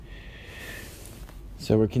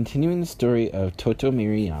So we're continuing the story of Toto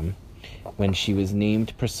Miriam when she was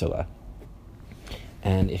named Priscilla.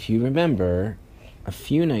 And if you remember, a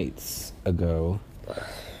few nights ago,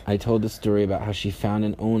 I told the story about how she found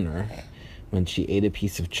an owner when she ate a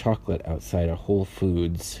piece of chocolate outside a Whole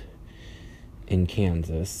Foods in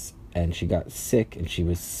Kansas, and she got sick, and she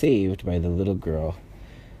was saved by the little girl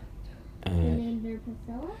who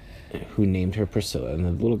named her Priscilla. And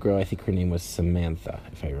the little girl, I think her name was Samantha,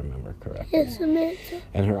 if I remember correctly. Yes, Samantha.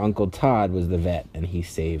 And her Uncle Todd was the vet, and he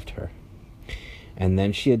saved her. And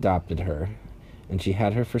then she adopted her, and she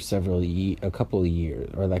had her for a couple of years,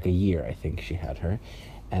 or like a year, I think she had her.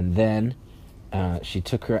 And then she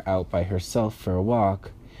took her out by herself for a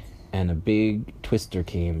walk, and a big twister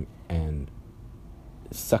came and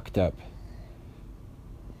sucked up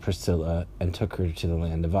Priscilla and took her to the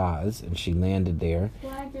land of Oz, and she landed there.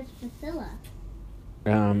 Why just Priscilla?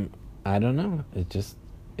 I don't know.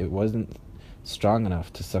 It wasn't strong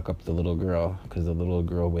enough to suck up the little girl, because the little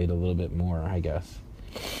girl weighed a little bit more, I guess.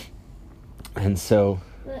 And so...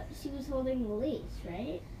 But she was holding the leash,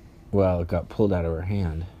 right? Well, it got pulled out of her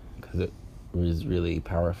hand, because it was really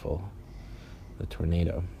powerful, the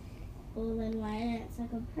tornado. Well, then why didn't it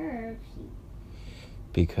suck up her?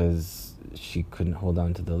 Because she couldn't hold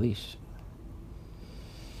on to the leash.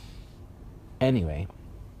 Anyway,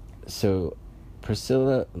 so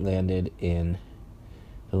Priscilla landed in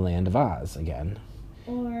the land of Oz again.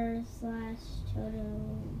 Or slash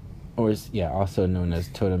Toto. Or, yeah, also known as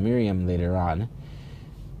Toto Miriam later on.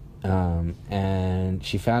 And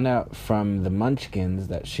she found out from the Munchkins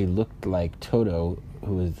that she looked like Toto,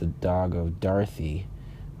 who was the dog of Dorothy,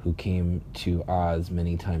 who came to Oz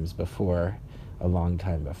many times before, a long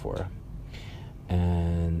time before.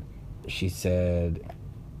 And she said,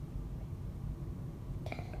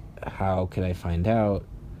 how can I find out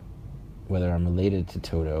whether I'm related to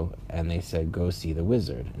Toto? And they said, go see the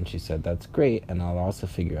wizard. And she said, that's great, and I'll also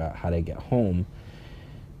figure out how to get home,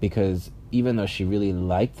 because even though she really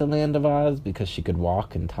liked the land of Oz, because she could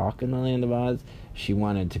walk and talk in the land of Oz, she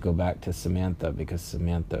wanted to go back to Samantha, because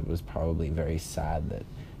Samantha was probably very sad that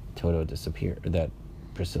that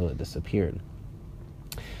Priscilla disappeared.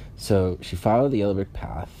 So she followed the yellow brick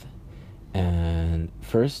path, and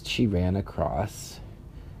first she ran across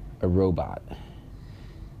a robot.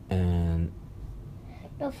 And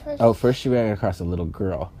first she ran across a little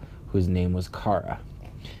girl whose name was Kara.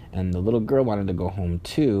 And the little girl wanted to go home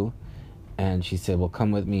too, and she said, well,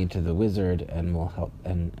 come with me to the wizard and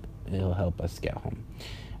it'll help us get home.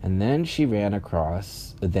 And then they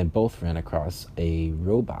both ran across a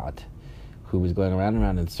robot who was going around and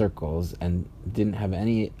around in circles and didn't have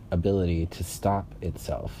any ability to stop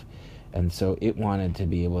itself. And so it wanted to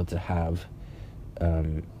be able to have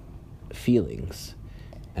feelings.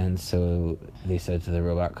 And so they said to the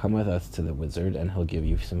robot, come with us to the wizard and he'll give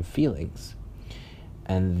you some feelings.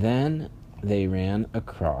 And then they ran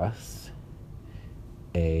across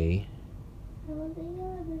a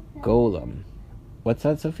golem. What's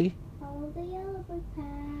that, Sophie? Follow the yellow brick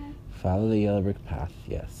path. Follow the yellow brick path,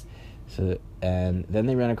 yes. So, and then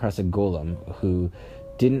they ran across a golem who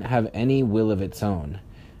didn't have any will of its own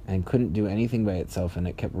and couldn't do anything by itself, and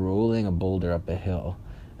it kept rolling a boulder up a hill,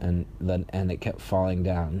 and it kept falling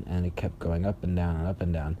down, and it kept going up and down and up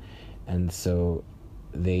and down. And so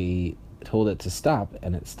they told it to stop,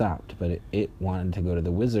 and it stopped, but it wanted to go to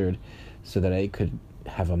the wizard so that it could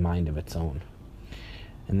have a mind of its own.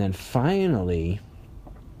 And then finally,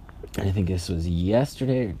 I think this was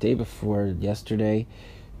yesterday or day before yesterday,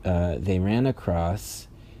 they ran across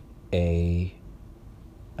a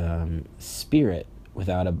spirit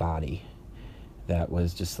without a body that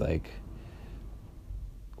was just like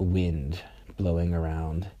wind blowing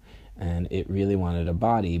around, and it really wanted a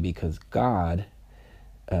body because God,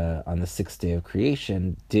 on the sixth day of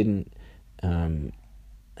creation, didn't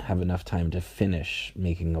have enough time to finish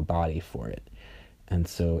making a body for it, and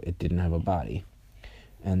so it didn't have a body.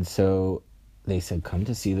 And so they said, come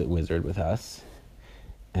to see the wizard with us,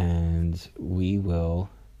 and we will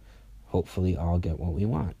hopefully all get what we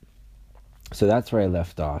want. So that's where I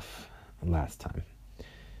left off last time.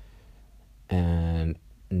 And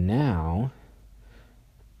now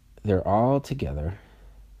they're all together.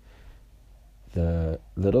 The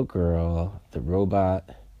little girl, the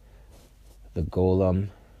robot, the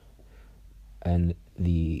golem, and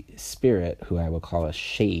the spirit, who I will call a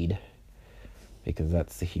shade, because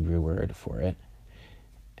that's the Hebrew word for it,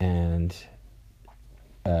 and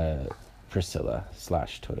Priscilla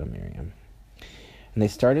 / Toto Miriam. And they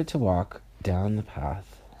started to walk down the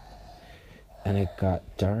path, and it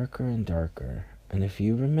got darker and darker. And if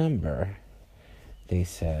you remember, they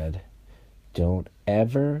said, don't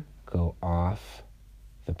ever go off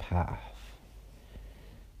the path.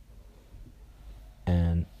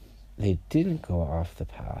 And they didn't go off the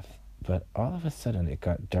path, but all of a sudden it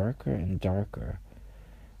got darker and darker,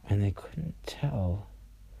 and they couldn't tell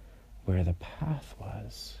where the path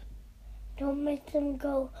was. Don't make them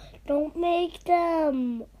go. Don't make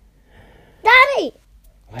them. Daddy!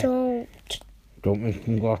 What? Don't make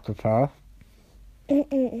them go off the path?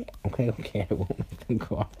 Mm-mm. Okay, I won't make them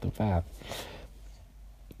go off the path.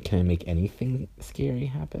 Can I make anything scary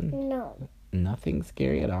happen? No. Nothing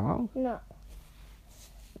scary at all? No.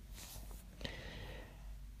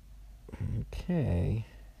 Okay.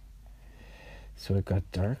 So it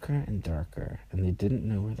got darker and darker, and they didn't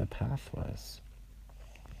know where the path was.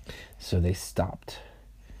 So they stopped.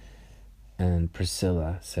 And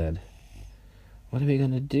Priscilla said, "What are we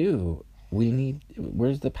going to do?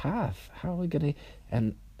 Where's the path? How are we going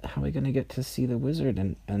to get to see the wizard?"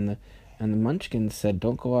 And the munchkins said,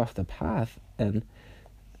 "Don't go off the path." And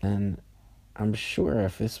I'm sure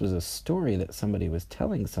if this was a story that somebody was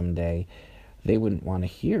telling someday, they wouldn't want to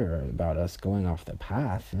hear about us going off the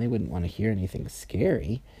path, and they wouldn't want to hear anything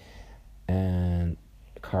scary. And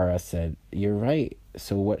Kara said, "You're right,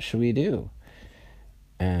 so what should we do?"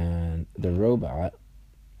 And the robot,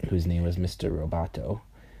 whose name was Mr. Roboto,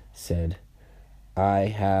 said, "I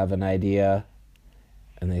have an idea."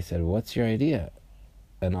 And they said, "What's your idea?"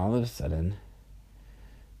 And all of a sudden,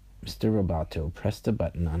 Mr. Roboto pressed a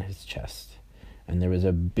button on his chest, and there was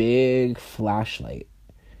a big flashlight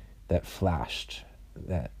that flashed,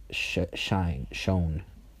 that shine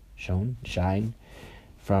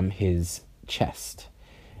from his chest.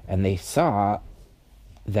 And they saw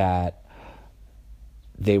that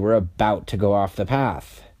they were about to go off the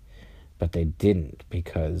path, but they didn't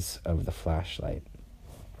because of the flashlight.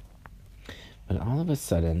 But all of a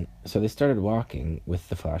sudden, so they started walking with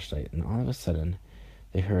the flashlight, and all of a sudden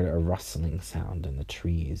they heard a rustling sound in the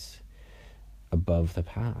trees above the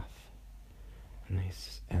path.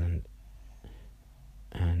 And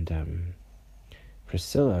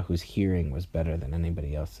Priscilla, whose hearing was better than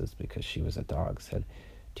anybody else's because she was a dog, said,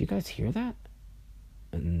 "Do you guys hear that?"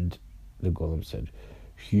 And the golem said,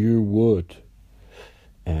 "Hear what?"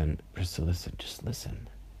 And Priscilla said, "Just listen."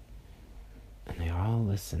 And they all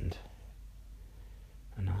listened.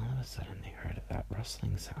 And all of a sudden they heard that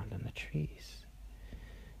rustling sound in the trees.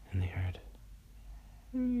 And they heard,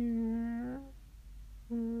 and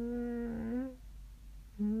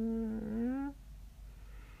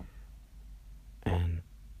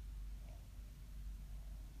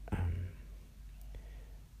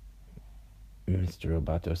Mr.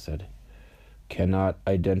 Roboto said, "Cannot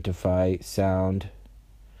identify sound."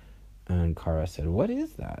 And Kara said, "What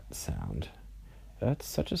is that sound? That's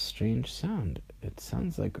such a strange sound. It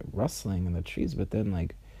sounds like rustling in the trees, but then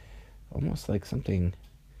like almost like something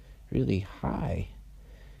really high.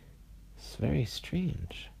 It's very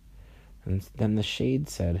strange." And then the shade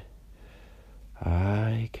said,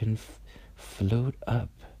 "I can float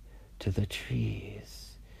up to the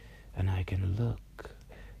trees, and I can look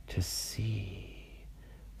to see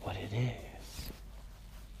what it is."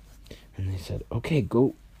 And they said, "Okay,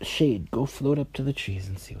 go, shade, go float up to the trees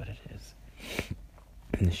and see what it is."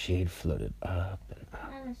 And the shade floated up and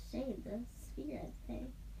up. Not a shade, the sphere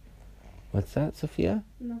thing. What's that, Sophia?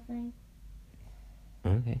 Nothing.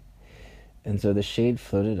 Okay. And so the shade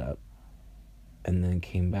floated up and then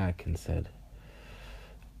came back and said,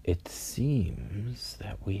 "It seems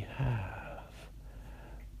that we have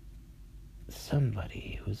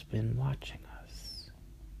somebody who's been watching us."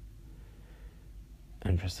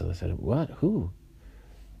 And Priscilla said, "What? Who?"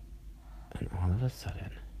 And all of a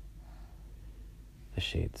sudden, the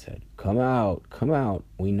shade said, come out,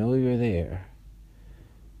 we know you're there."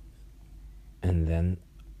 And then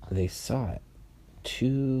they saw it,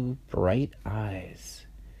 2 bright eyes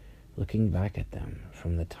looking back at them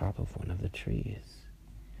from the top of one of the trees.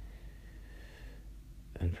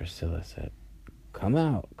 And Priscilla said, come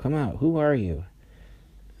out, who are you?"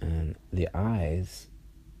 And the eyes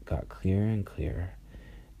got clearer and clearer,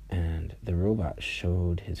 and the robot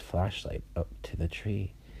showed his flashlight up to the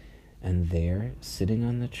tree. And there, sitting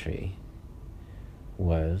on the tree,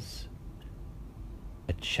 was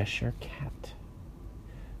a Cheshire cat,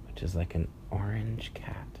 which is like an orange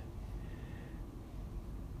cat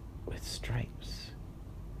with stripes.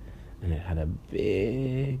 And it had a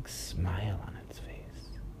big smile on its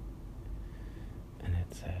face. And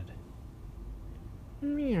it said,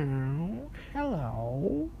 "Meow,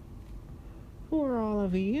 hello. Who are all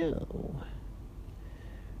of you?"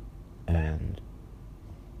 And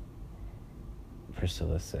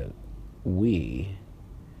Priscilla said, "We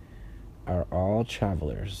are all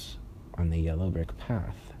travelers on the yellow brick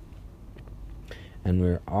path, and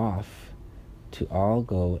we're off to all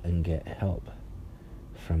go and get help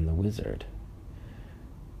from the wizard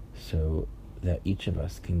so that each of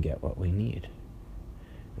us can get what we need.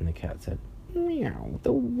 And the cat said, meow,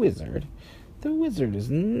 the wizard? The wizard is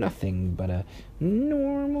nothing but a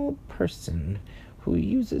normal person who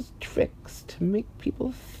uses tricks to make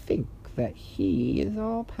people think that he is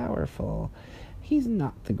all-powerful. He's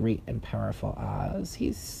not the great and powerful Oz.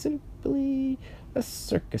 He's simply a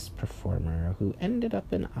circus performer who ended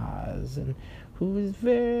up in Oz and who is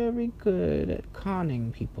very good at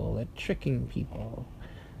conning people, at tricking people.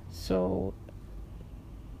 So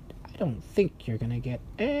I don't think you're going to get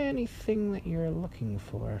anything that you're looking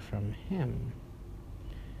for from him.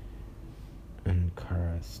 And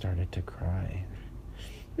Kara started to cry.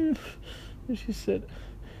 And she said,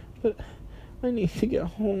 but I need to get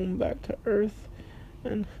home back to Earth,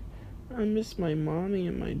 and I miss my mommy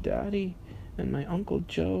and my daddy and my Uncle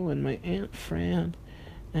Joe and my Aunt Fran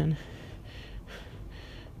and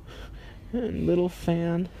Little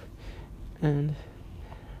Fan and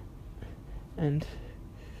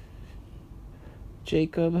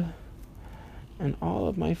Jacob and all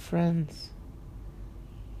of my friends.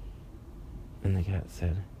 And the cat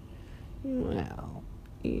said, well,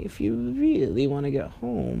 if you really want to get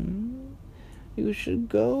home, you should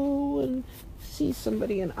go and see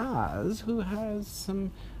somebody in Oz who has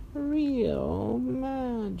some real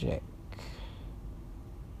magic.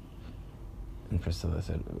 And Priscilla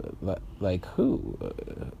said, like who?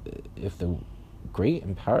 If the great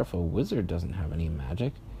and powerful wizard doesn't have any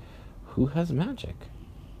magic, who has magic?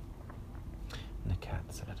 And the cat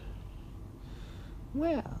said,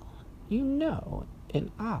 well, you know,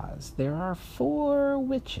 in Oz there are 4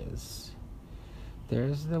 witches.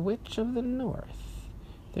 There's the witch of the north,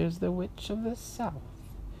 there's the witch of the south,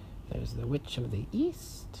 there's the witch of the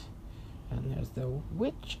east, and there's the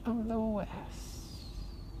witch of the west.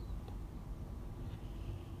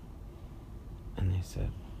 And they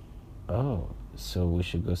said, oh, so we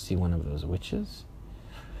should go see one of those witches?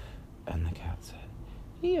 And the cat said,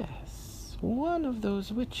 yes, one of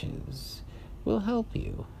those witches will help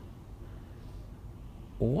you.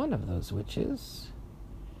 One of those witches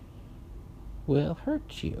will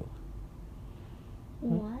hurt you.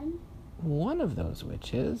 One of those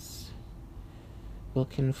witches will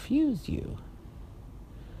confuse you.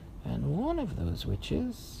 And one of those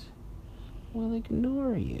witches will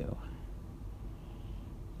ignore you.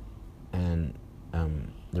 And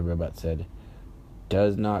the robot said,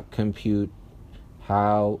 does not compute.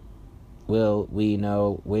 How will we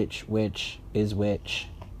know which witch is which?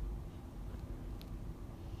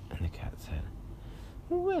 And the cat said,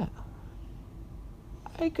 well,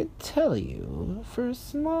 I could tell you for a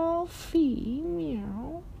small fee,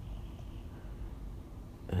 meow.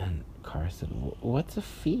 And Kara said, what's a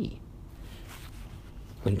fee?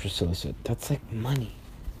 And Priscilla said, that's like money.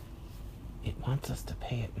 It wants us to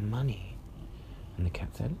pay it money. And the cat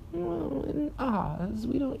said, well, in Oz,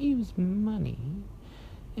 we don't use money.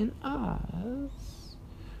 In Oz,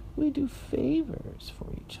 we do favors for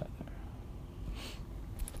each other.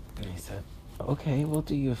 And I said, okay, we'll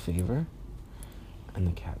do you a favor. And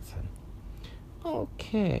the cat said,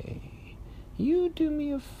 okay, you do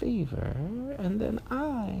me a favor, and then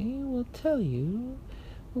I will tell you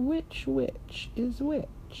which witch is which.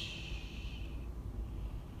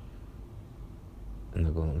 And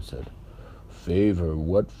the golem said, favor?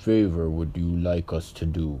 What favor would you like us to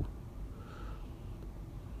do?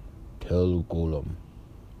 Tell Golem.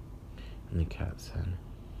 And the cat said,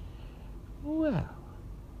 well,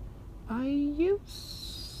 I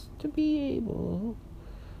used to be able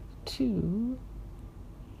to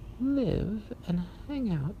live and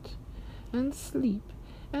hang out and sleep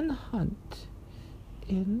and hunt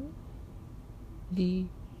in the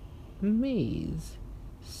maze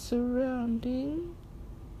surrounding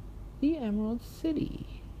the Emerald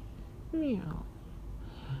City. Meow.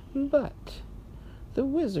 But the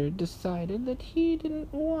wizard decided that he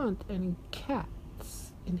didn't want any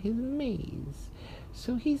cats in his maze,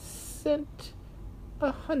 so he sent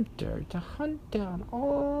a hunter to hunt down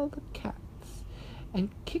all the cats and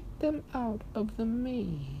kick them out of the maze.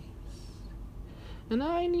 And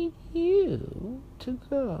I need you to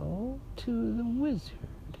go to the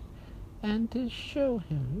wizard and to show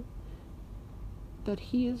him that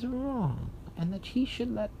he is wrong and that he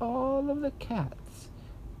should let all of the cats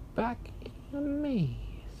back in the maze.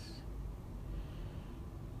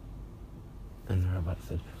 And the robot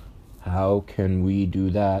said, how can we do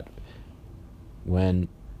that when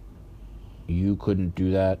you couldn't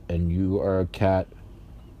do that and you are a cat?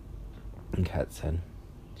 And cat said,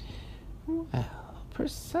 well,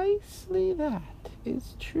 precisely that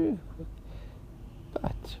is true.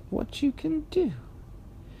 But what you can do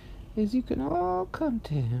is you can all come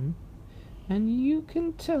to him and you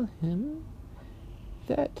can tell him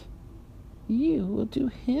that you will do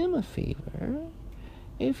him a favor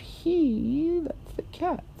if he lets the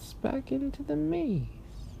cats back into the maze.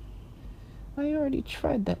 I already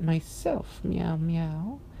tried that myself, meow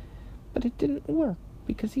meow, but it didn't work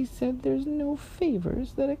because he said there's no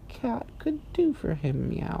favors that a cat could do for him,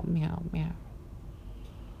 meow meow meow.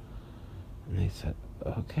 And they said,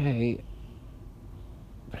 okay.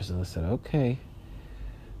 Priscilla said, okay.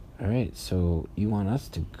 All right, so you want us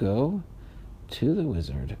to go to the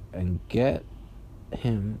wizard and get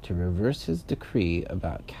him to reverse his decree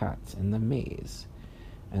about cats in the maze,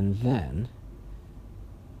 and then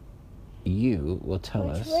you will tell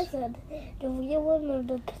Which us. wizard? The real one or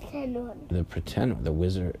the pretend one? The pretend one, the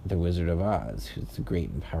Wizard of Oz, who's the great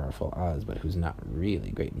and powerful Oz, but who's not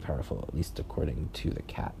really great and powerful, at least according to the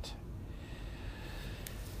cat.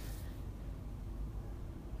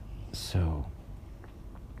 So,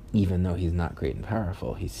 even though he's not great and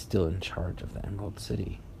powerful, he's still in charge of the Emerald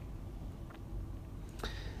City.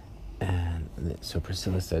 And so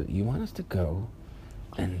Priscilla said, you want us to go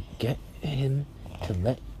and get him to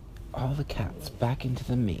let all the cats back into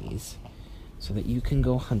the maze so that you can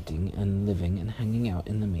go hunting and living and hanging out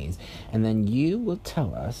in the maze. And then you will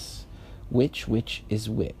tell us which witch is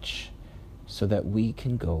which so that we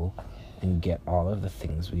can go and get all of the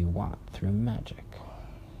things we want through magic.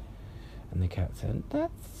 And the cat said,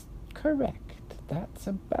 that's correct. That's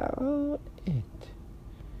about it.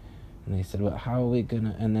 And they said, well, how are we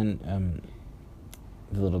gonna... And then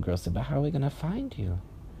the little girl said, but how are we gonna find you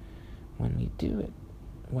when we do it?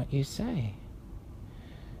 What you say?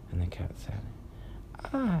 And the cat said,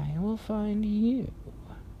 I will find you.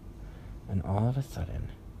 And all of a sudden,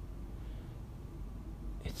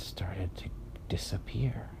 it started to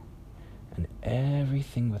disappear. And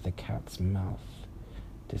everything with the cat's mouth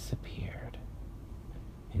disappeared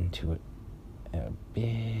into a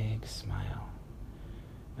big smile.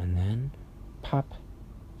 And then, pop,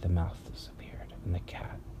 the mouth disappeared, and the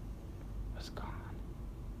cat was gone.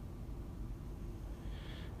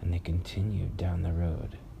 And they continued down the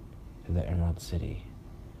road to the Emerald City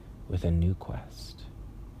with a new quest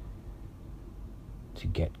to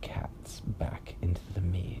get cats back into the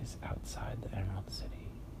maze outside the Emerald City.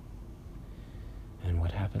 And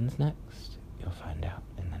what happens next, you'll find out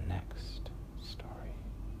in the next story.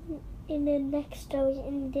 In the next story,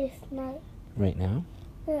 in this night. Right now?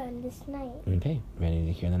 Yeah, in this night. Okay, ready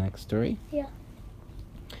to hear the next story? Yeah.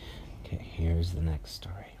 Okay, here's the next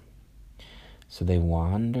story. So they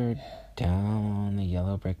wandered down the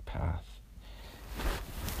yellow brick path.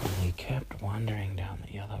 And they kept wandering down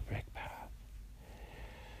the yellow brick path.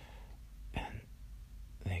 And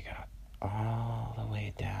they got all the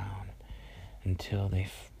way down until they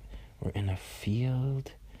were in a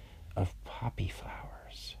field of poppy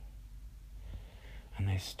flowers. And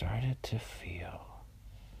they started to feel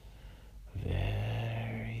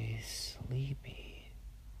very sleepy.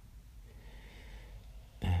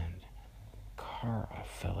 And Kara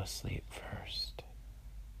fell asleep first.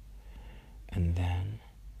 And then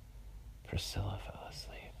Priscilla fell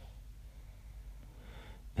asleep.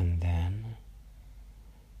 And then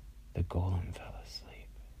the golem fell asleep.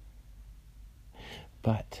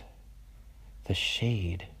 But the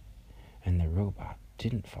shade and the robot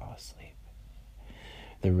didn't fall asleep.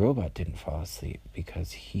 The robot didn't fall asleep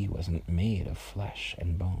because he wasn't made of flesh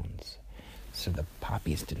and bones. So the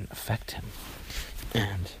poppies didn't affect him.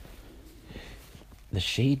 And the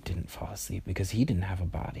shade didn't fall asleep because he didn't have a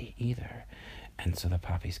body either. And so the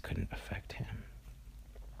poppies couldn't affect him.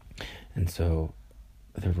 And so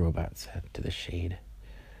the robot said to the shade,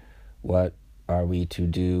 what are we to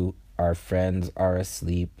do? Our friends are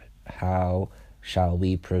asleep. How shall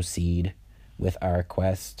we proceed with our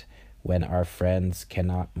quest when our friends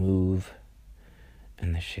cannot move?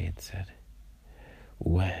 And the shade said,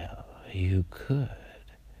 well, you could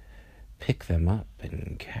pick them up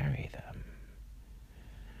and carry them.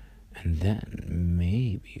 And then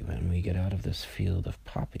maybe when we get out of this field of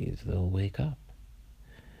poppies, they'll wake up.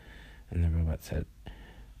 And the robot said,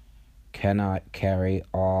 cannot carry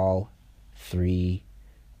all three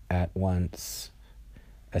at once,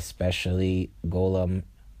 especially Golem.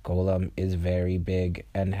 Golem is very big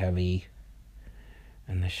and heavy.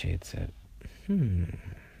 And the shade said,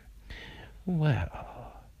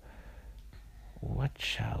 well, what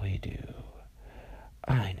shall we do?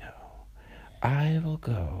 I know. I will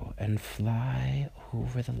go and fly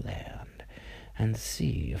over the land and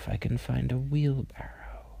see if I can find a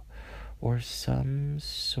wheelbarrow or some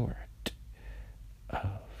sort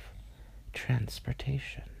of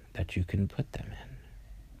transportation that you can put them in.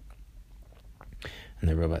 And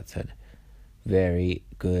the robot said, very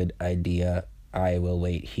good idea. I will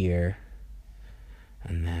wait here.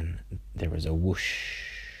 And then there was a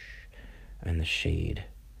whoosh, and the shade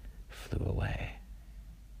flew away.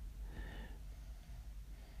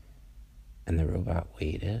 And the robot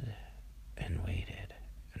waited and waited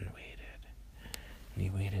and waited. And he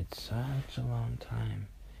waited such a long time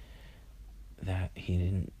that he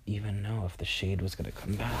didn't even know if the shade was going to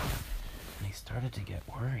come back. And he started to get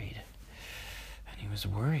worried. And he was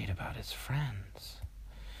worried about his friends.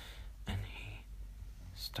 And he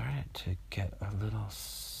started to get a little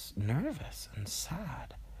nervous and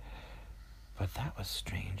sad. But that was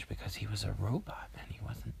strange because he was a robot and he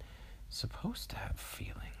wasn't supposed to have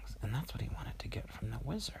feelings. And that's what he wanted to get from the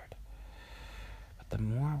wizard. But the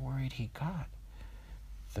more worried he got,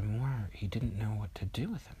 the more he didn't know what to do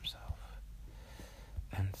with himself.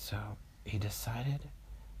 And so he decided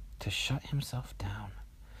to shut himself down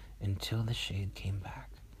until the shade came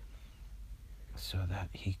back so that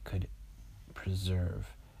he could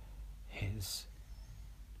preserve his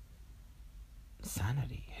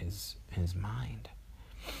sanity, his mind,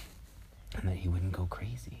 and that he wouldn't go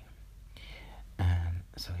crazy. And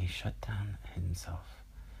so he shut down himself,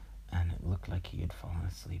 and it looked like he had fallen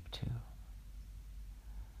asleep too.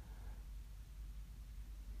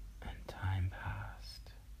 And time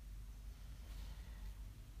passed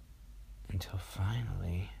until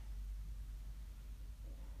finally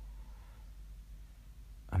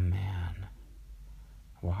a man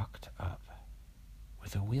walked up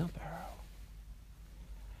with a wheelbarrow.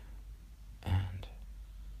 And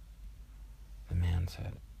the man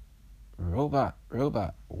said, robot,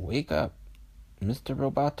 wake up, Mr.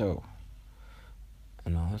 Roboto.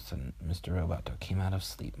 And all of a sudden, Mr. Roboto came out of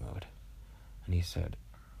sleep mode. And he said,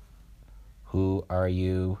 who are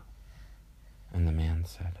you? And the man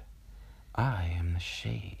said, I am the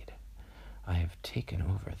shade. I have taken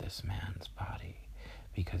over this man's body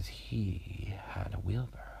because he had a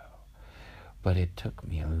wheelbarrow. But it took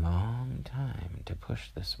me a long time to push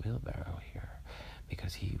this wheelbarrow here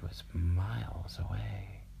because he was miles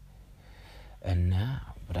away. And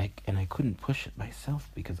now, I couldn't push it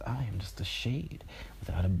myself because I am just a shade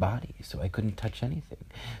without a body, so I couldn't touch anything.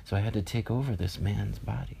 So I had to take over this man's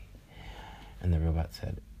body. And the robot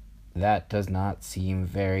said, that does not seem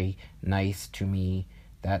very nice to me.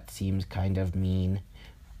 That seems kind of mean.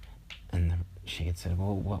 And the shade said,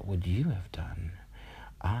 well, what would you have done?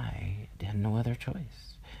 I had no other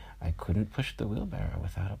choice. I couldn't push the wheelbarrow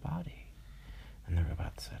without a body. And the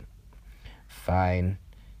robot said, fine,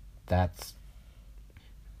 that's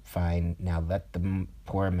fine. Now let the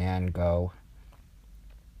poor man go.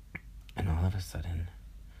 And all of a sudden,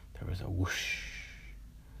 there was a whoosh.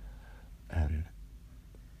 And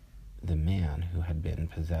the man who had been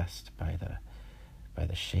possessed by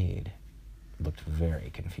the shade looked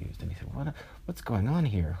very confused. And he said, what's going on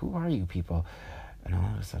here? Who are you people? And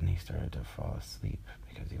all of a sudden he started to fall asleep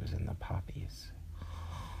because he was in the poppies.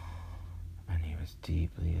 And he was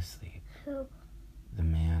deeply asleep. Who? The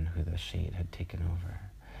man who the shade had taken over.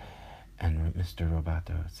 And Mr.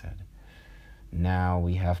 Roboto said, now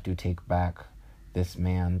we have to take back this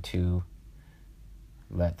man too.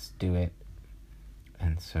 Let's do it.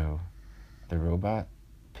 And so the robot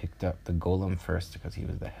picked up the golem first because he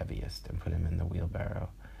was the heaviest and put him in the wheelbarrow.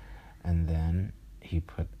 And then he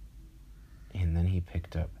picked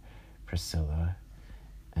up Priscilla,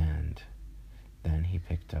 and then he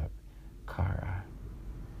picked up Kara,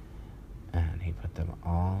 and he put them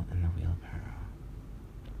all in the wheelbarrow.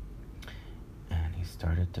 And he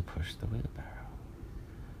started to push the wheelbarrow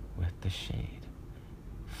with the shade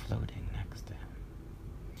floating next to him.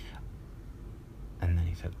 And then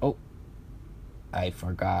he said, oh, I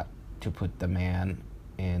forgot to put the man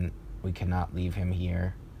in. We cannot leave him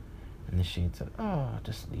here. And the shade said, oh,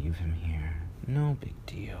 just leave him here. No big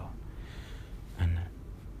deal. And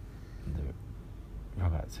the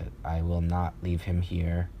robot said, I will not leave him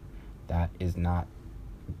here. That is not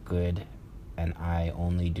good, and I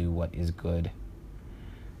only do what is good.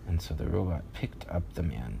 And so the robot picked up the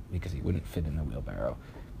man because he wouldn't fit in the wheelbarrow,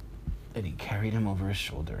 and he carried him over his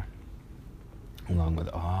shoulder along with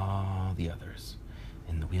all the others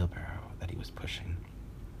in the wheelbarrow that he was pushing.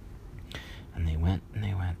 And they went and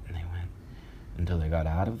they went and they went until they got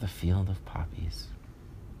out of the field of poppies.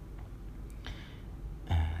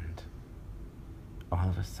 And all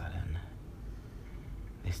of a sudden,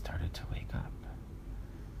 they started to wake up.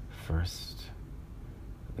 First,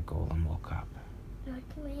 the golem woke up. Not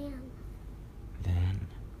the man. Then,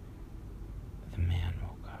 the man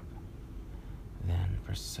woke up. Then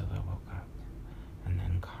Priscilla woke up. And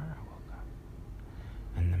then Kara woke up.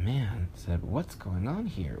 And the man said, "What's going on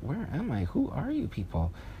here? Where am I? Who are you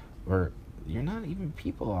people? Or you're not even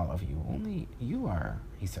people, all of you. Only you are,"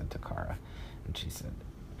 he said to Kara. And she said,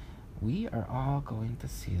 "We are all going to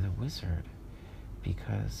see the wizard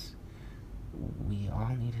because we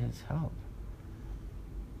all need his help."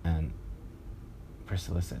 And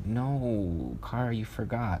Priscilla said, "No, Kara, you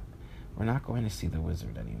forgot. We're not going to see the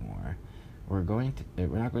wizard anymore. We're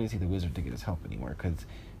not going to see the wizard to get his help anymore because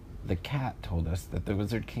the cat told us that the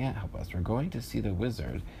wizard can't help us. We're going to see the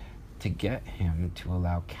wizard to get him to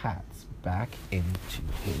allow cats back into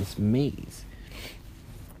his maze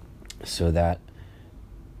so that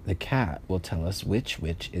the cat will tell us which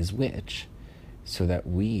witch is which so that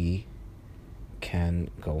we can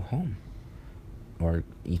go home or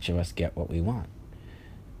each of us get what we want."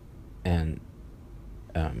 And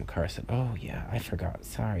Kara said, "Oh, yeah, I forgot.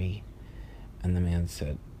 Sorry." And the man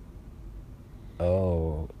said,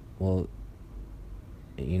 "Oh, well,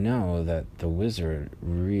 you know that the wizard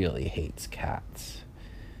really hates cats.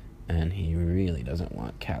 And he really doesn't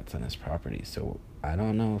want cats on his property. So I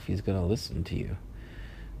don't know if he's going to listen to you."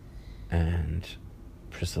 And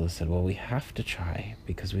Priscilla said, "Well, we have to try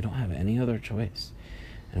because we don't have any other choice.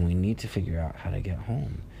 And we need to figure out how to get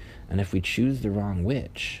home. And if we choose the wrong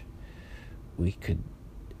witch, we could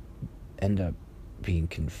end up being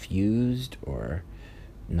confused or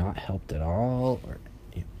not helped at all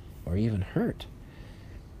or even hurt."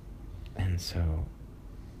 And so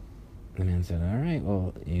the man said, "All right,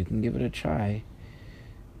 well, you can give it a try.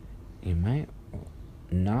 You might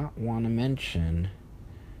not want to mention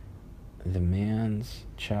the man's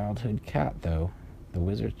childhood cat, though, the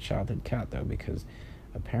wizard's childhood cat, though, because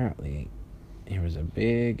apparently there was a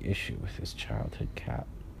big issue with his childhood cat.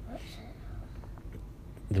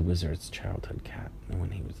 The wizard's childhood cat,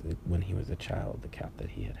 when he was a child, the cat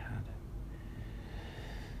that he had had."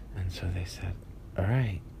 And so they said, "All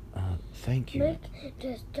right, thank you." Make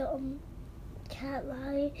just cat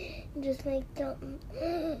lie and just make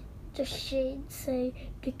the shade say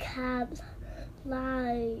the cat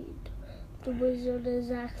lied. The wizard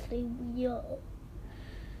is actually real.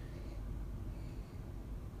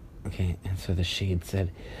 Okay, and so the shade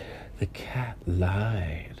said, "The cat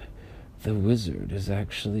lied. The wizard is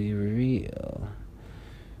actually real."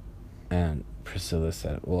 And Priscilla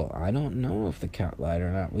said, "Well, I don't know if the cat lied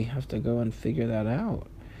or not. We have to go and figure that out.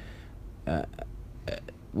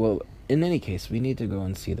 Well, in any case, we need to go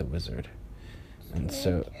and see the wizard." And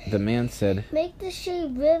so the man said, "Make the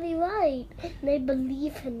shade really light." They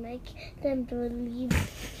believe him. Make them believe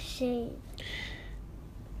the shade.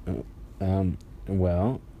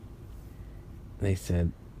 Well, they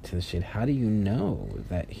said to the shade, "How do you know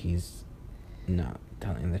that he's not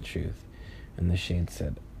telling the truth?" And the shade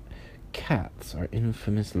said, "Cats are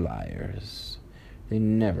infamous liars. They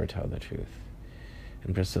never tell the truth."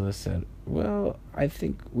 And Priscilla said, "Well, I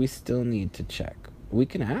think we still need to check. We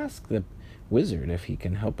can ask the wizard if he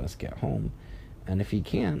can help us get home. And if he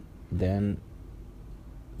can't, then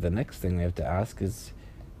the next thing we have to ask is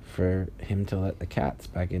for him to let the cats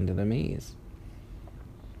back into the maze."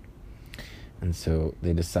 And so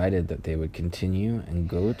they decided that they would continue and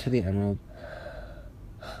go to the Emerald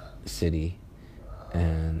City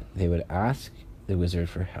and they would ask the wizard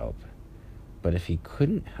for help. But if he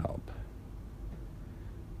couldn't help,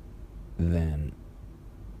 then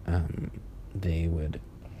they would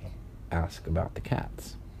ask about the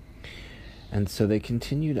cats. And so they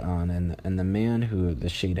continued on, and the man who the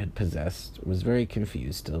shade had possessed was very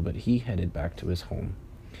confused still, but he headed back to his home.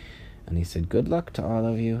 And he said, "Good luck to all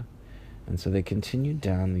of you." And so they continued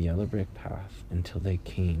down the yellow brick path until they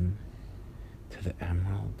came to the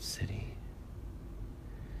Emerald City.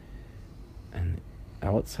 And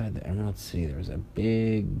outside the Emerald City, there was a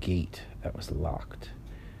big gate that was locked.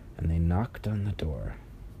 And they knocked on the door.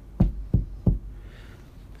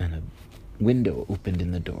 And a window opened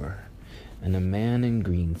in the door. And a man in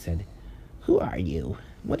green said, "Who are you?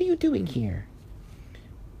 What are you doing here?"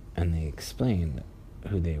 And they explained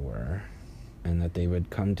who they were and that they would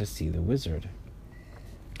come to see the wizard.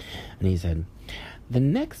 And he said, "The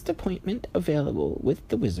next appointment available with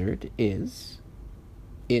the wizard is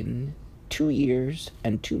in 2 years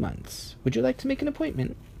and 2 months. Would you like to make an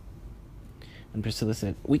appointment?" And Priscilla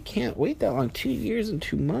said, "We can't wait that long. 2 years and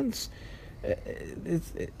 2 months.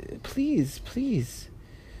 Please.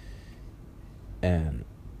 And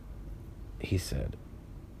he said,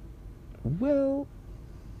 "Well,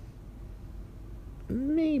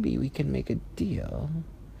 maybe we can make a deal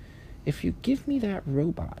if you give me that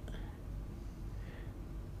robot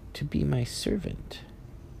to be my servant."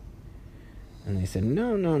 And they said,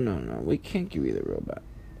 No, we can't give you the robot."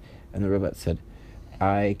 And the robot said,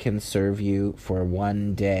 I can serve you for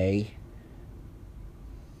 1 day.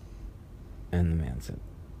 And the man said,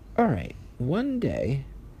 all right, 1 day,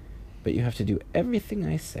 but you have to do everything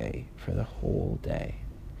I say for the whole day.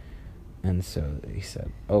 And so he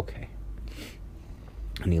said, okay.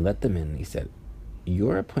 And he let them in, and he said,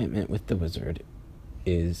 your appointment with the wizard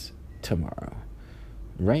is tomorrow.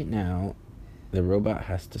 Right now, the robot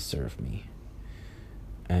has to serve me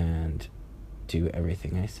and do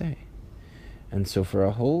everything I say. And so for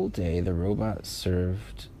a whole day, the robot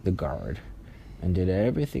served the guard and did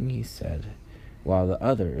everything he said, while the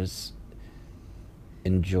others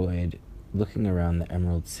enjoyed looking around the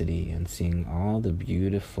Emerald City and seeing all the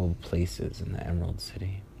beautiful places in the Emerald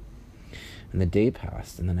City. And the day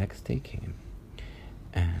passed, and the next day came.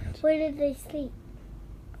 And Where did they sleep?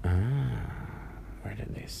 where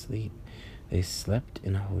did they sleep? They slept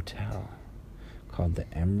in a hotel called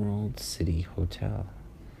the Emerald City Hotel,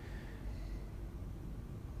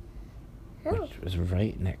 which was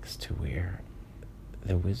right next to where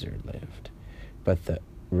the wizard lived. But the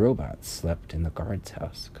robot slept in the guard's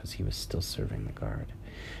house because he was still serving the guard.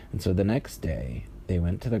 And so the next day, they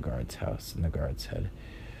went to the guard's house, and the guard said,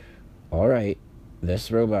 all right,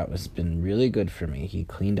 this robot has been really good for me. He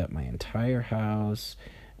cleaned up my entire house,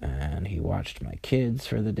 and he watched my kids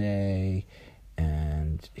for the day,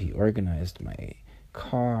 and he organized my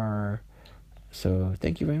car. So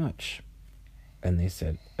thank you very much. And they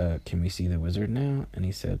said, can we see the wizard now? And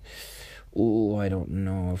he said, oh, I don't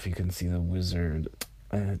know if you can see the wizard.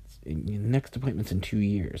 The next appointment's in 2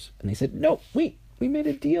 years. And they said, no, wait, we made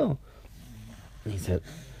a deal. And he said,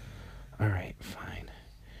 all right, fine.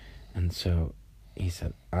 And so he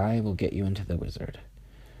said, I will get you into the wizard.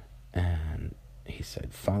 And he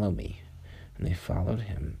said, follow me. And they followed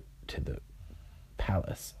him to the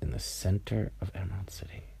palace in the center of Emerald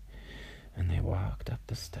City. And they walked up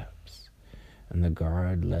the steps. And the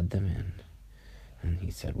guard led them in. And he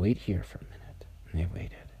said, wait here for a minute. And they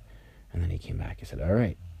waited. And then he came back. He said, all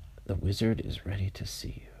right, the wizard is ready to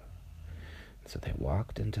see you. And so they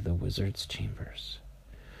walked into the wizard's chambers.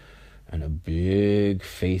 And a big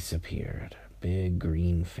face appeared, a big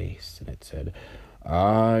green face. And it said,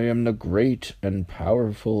 I am the great and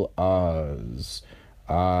powerful Oz.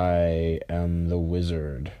 I am the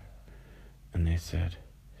wizard. And they said,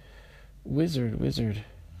 wizard, wizard.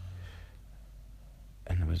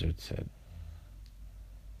 And the wizard said,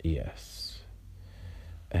 yes.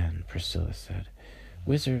 And Priscilla said,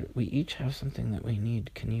 wizard, we each have something that we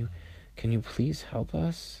need. Can you please help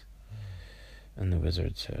us? And the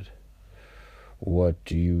wizard said, what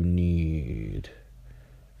do you need?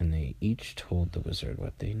 And they each told the wizard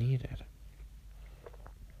what they needed.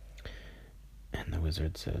 And the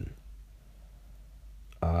wizard said,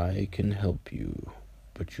 I can help you,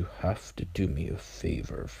 but you have to do me a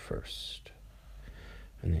favor first.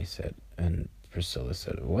 And they said, and Priscilla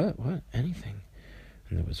said, what, anything?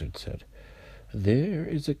 And the wizard said, there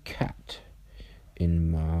is a cat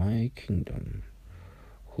in my kingdom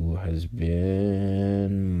who has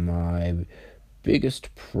been my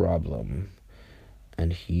biggest problem,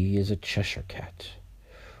 and he is a Cheshire cat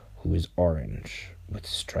who is orange with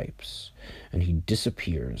stripes, and he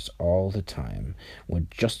disappears all the time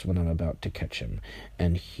just when I'm about to catch him,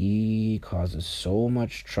 and he causes so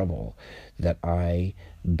much trouble that I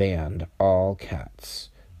banned all cats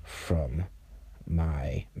from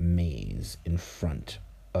my maze in front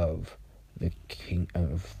of the king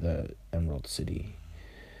of the Emerald City,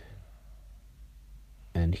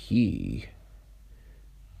 and he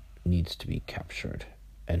needs to be captured,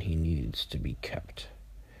 and he needs to be kept.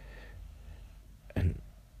 And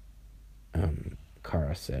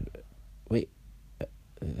Kara said, wait,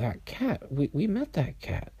 that cat, we met that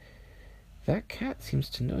cat. That cat seems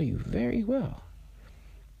to know you very well.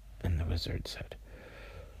 And the wizard said,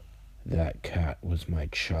 that cat was my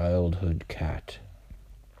childhood cat.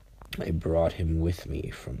 I brought him with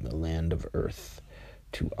me from the land of Earth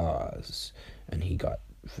to Oz, and he got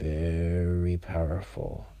very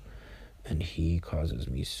powerful, and he causes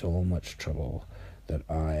me so much trouble that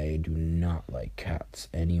I do not like cats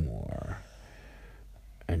anymore,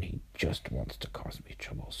 and he just wants to cause me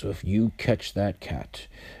trouble. So if you catch that cat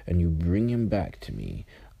and you bring him back to me,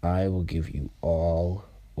 I will give you all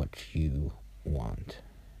what you want.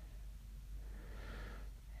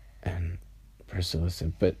 And Priscilla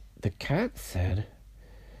said, but the cat said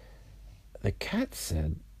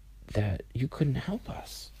that you couldn't help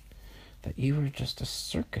us, that you were just a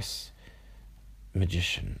circus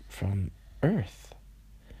magician from Earth.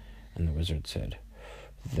 And the wizard said,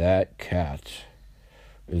 that cat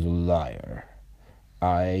is a liar.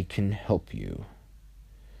 I can help you.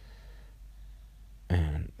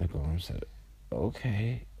 And the golem said,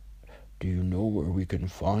 okay, do you know where we can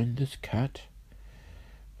find this cat?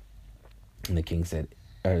 And the king said,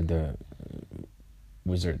 or the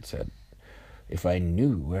wizard said, if I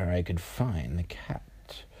knew where I could find the cat,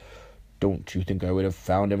 don't you think I would have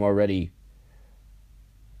found him already?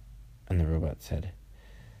 And the robot said,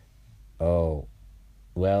 oh,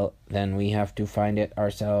 well, then we have to find it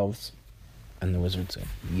ourselves. And the wizard said,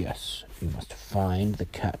 yes, you must find the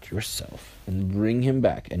cat yourself and bring him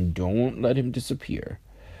back, and don't let him disappear.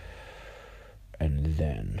 And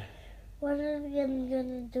then... What are we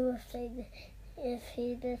gonna do if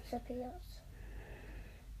he disappears?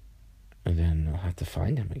 And then I'll have to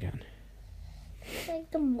find him again.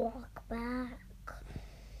 Make them walk back.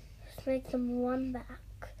 Just make them run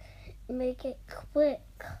back. Make it quick.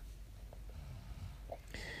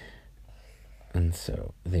 And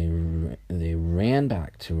so they ran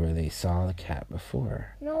back to where they saw the cat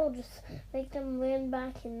before. No, just make them run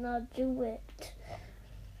back and not do it.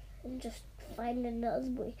 And just find another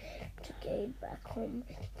way to get back home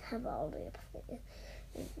and have all their plans.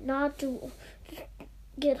 Not to just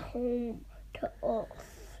get home to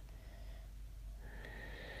Earth.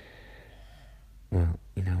 Well,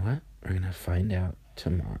 you know what? We're going to find out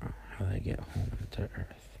tomorrow how they get home to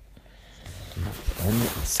Earth. And the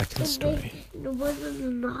second story. The wizard is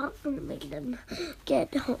not going to make them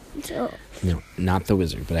get home to Earth. No, not the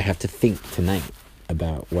wizard, but I have to think tonight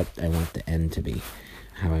about what I want the end to be.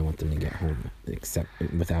 How I want them to get home, except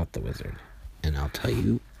without the wizard. And I'll tell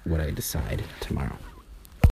you what I decide tomorrow.